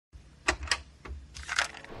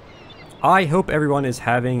I hope everyone is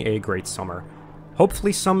having a great summer.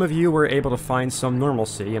 Hopefully some of you were able to find some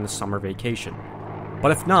normalcy in a summer vacation.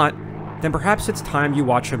 But if not, then perhaps it's time you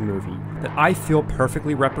watch a movie that I feel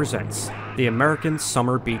perfectly represents the American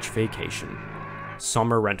summer beach vacation,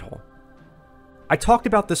 Summer Rental. I talked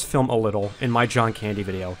about this film a little in my John Candy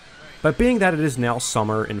video, but being that it is now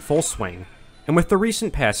summer in full swing, and with the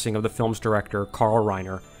recent passing of the film's director, Carl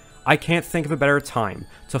Reiner, I can't think of a better time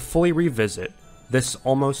to fully revisit this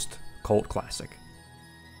almost cult classic.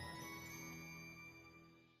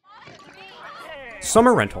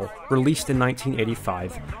 Summer Rental, released in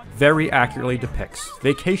 1985, very accurately depicts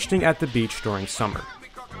vacationing at the beach during summer.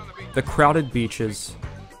 The crowded beaches,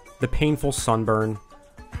 the painful sunburn,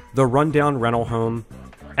 the rundown rental home,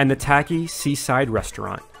 and the tacky seaside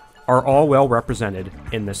restaurant are all well represented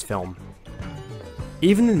in this film.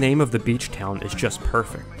 Even the name of the beach town is just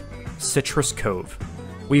perfect. Citrus Cove.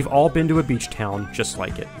 We've all been to a beach town just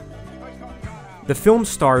like it. The film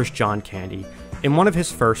stars John Candy in one of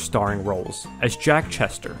his first starring roles as Jack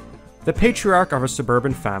Chester, the patriarch of a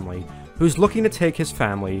suburban family who's looking to take his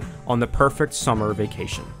family on the perfect summer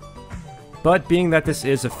vacation. But being that this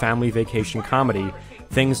is a family vacation comedy,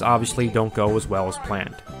 things obviously don't go as well as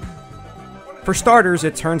planned. For starters,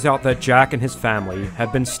 it turns out that Jack and his family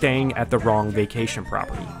have been staying at the wrong vacation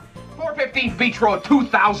property. 415 Beach Road,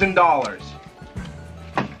 $2,000.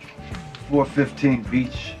 415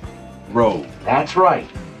 Beach Road. That's right.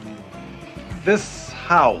 This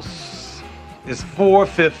house is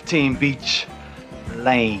 415 Beach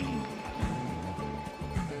Lane.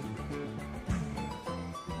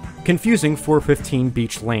 Confusing 415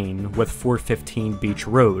 Beach Lane with 415 Beach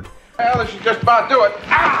Road. Well, this should just about do it.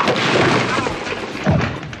 Ah!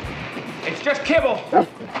 It's just kibble. Do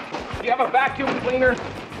you have a vacuum cleaner?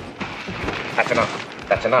 That's enough.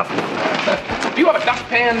 That's enough. Do you have a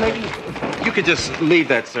dustpan, maybe? You could just leave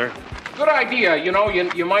that, sir. Good idea. You know,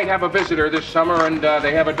 you might have a visitor this summer and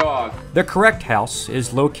they have a dog. The correct house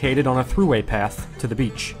is located on a throughway path to the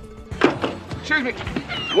beach. Excuse me.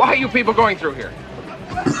 Why are you people going through here?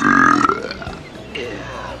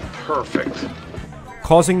 Perfect.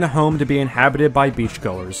 Causing the home to be inhabited by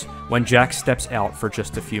beachgoers when Jack steps out for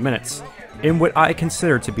just a few minutes, in what I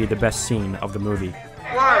consider to be the best scene of the movie.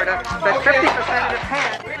 Florida, but 50% of the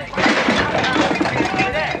pants.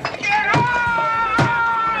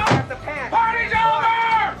 Party's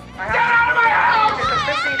over! Get out of my house!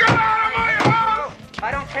 Get out of my house!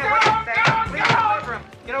 I don't care what you say. Please deliver him.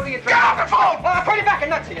 You know what you Get off the phone! Well, I'll put you back in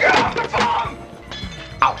nuts again. Get off the phone!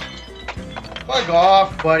 Out! Fuck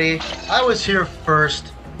off, buddy. I was here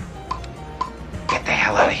first. Get the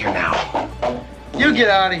hell out of here now. You get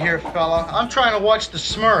out of here, fella. I'm trying to watch the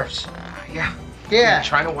Smurfs. Yeah? Yeah. You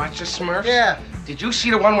trying to watch the Smurfs? Yeah. Did you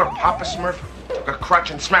see the one where Papa Smurf took a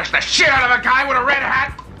crutch and smashed the shit out of a guy with a red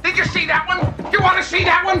hat? Did you see that one? You want to see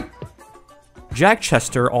that one? Jack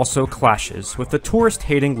Chester also clashes with the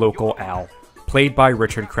tourist-hating local Al, played by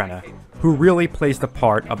Richard Crenna, who really plays the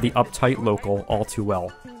part of the uptight local all too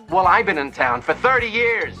well. Well, I've been in town for 30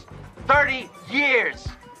 years. 30 years!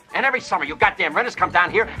 And every summer you goddamn renters come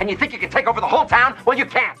down here and you think you can take over the whole town? Well, you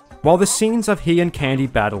can't. While the scenes of he and Candy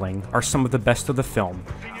battling are some of the best of the film,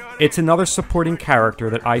 it's another supporting character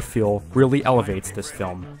that I feel really elevates this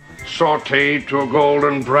film. Sauteed to a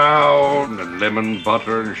golden brown and lemon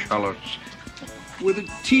butter and shallots with a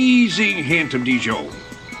teasing hint of Dijon.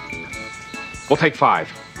 We'll take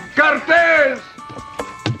 5. Cartes!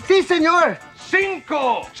 Si, senor.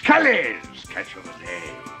 Cinco! Scales! Catch of the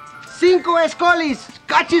day. 5 escolis.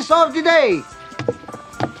 Catches of the day.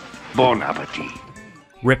 Bon appetit.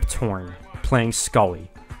 Rip Torn, playing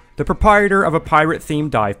Scully, the proprietor of a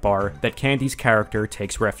pirate-themed dive bar that Candy's character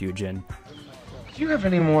takes refuge in. Do you have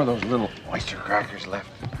any more of those little oyster crackers left?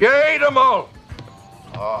 You ate them all!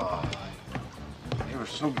 Oh, they were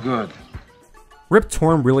so good. Rip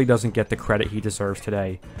Torn really doesn't get the credit he deserves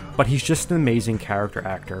today, but he's just an amazing character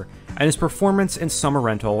actor, and his performance in Summer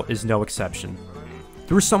Rental is no exception.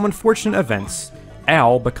 Through some unfortunate events,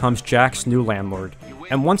 Al becomes Jack's new landlord,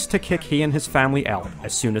 and wants to kick he and his family out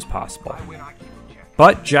as soon as possible.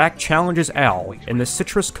 But Jack challenges Al in the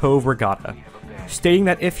Citrus Cove Regatta, stating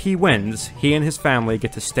that if he wins, he and his family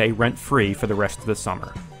get to stay rent-free for the rest of the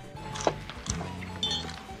summer.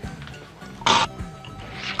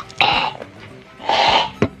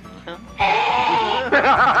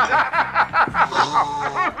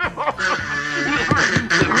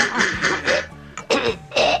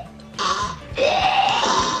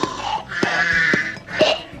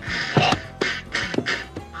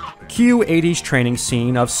 Cue 80s training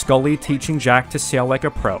scene of Scully teaching Jack to sail like a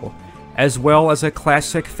pro, as well as a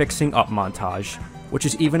classic fixing up montage, which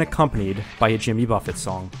is even accompanied by a Jimmy Buffett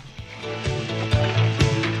song.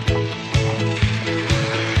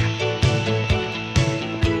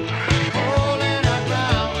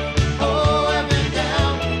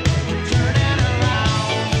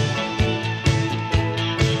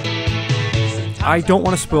 I don't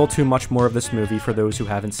want to spoil too much more of this movie for those who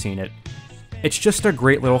haven't seen it. It's just a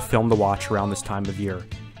great little film to watch around this time of year.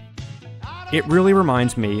 It really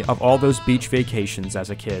reminds me of all those beach vacations as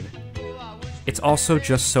a kid. It's also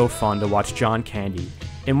just so fun to watch John Candy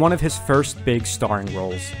in one of his first big starring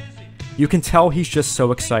roles. You can tell he's just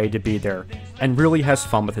so excited to be there and really has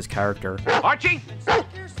fun with his character. Archie?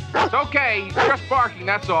 It's okay. He's just barking,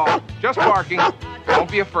 that's all. Just barking. Don't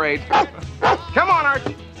be afraid. Come on,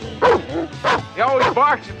 Archie. He always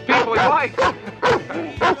barks at the people he likes.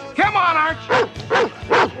 Come on, Archie.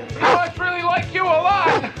 He must really like you a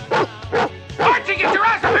lot. Archie, get your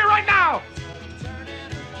ass up here right now!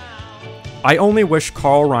 I only wish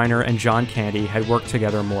Carl Reiner and John Candy had worked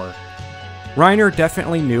together more. Reiner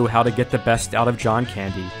definitely knew how to get the best out of John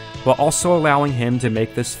Candy, while also allowing him to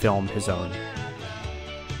make this film his own.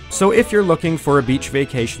 So if you're looking for a beach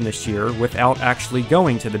vacation this year without actually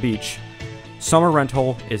going to the beach, Summer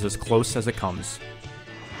Rental is as close as it comes.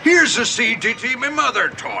 Here's a CGT my mother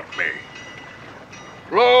taught me.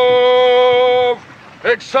 Love,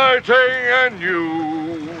 exciting and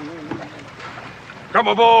new. Come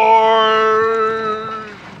aboard.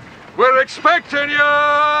 We're expecting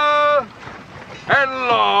ya. And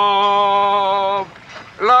love,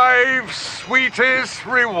 life's sweetest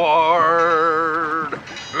reward.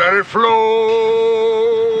 Let it flow.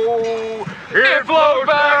 It flows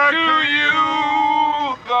back to you.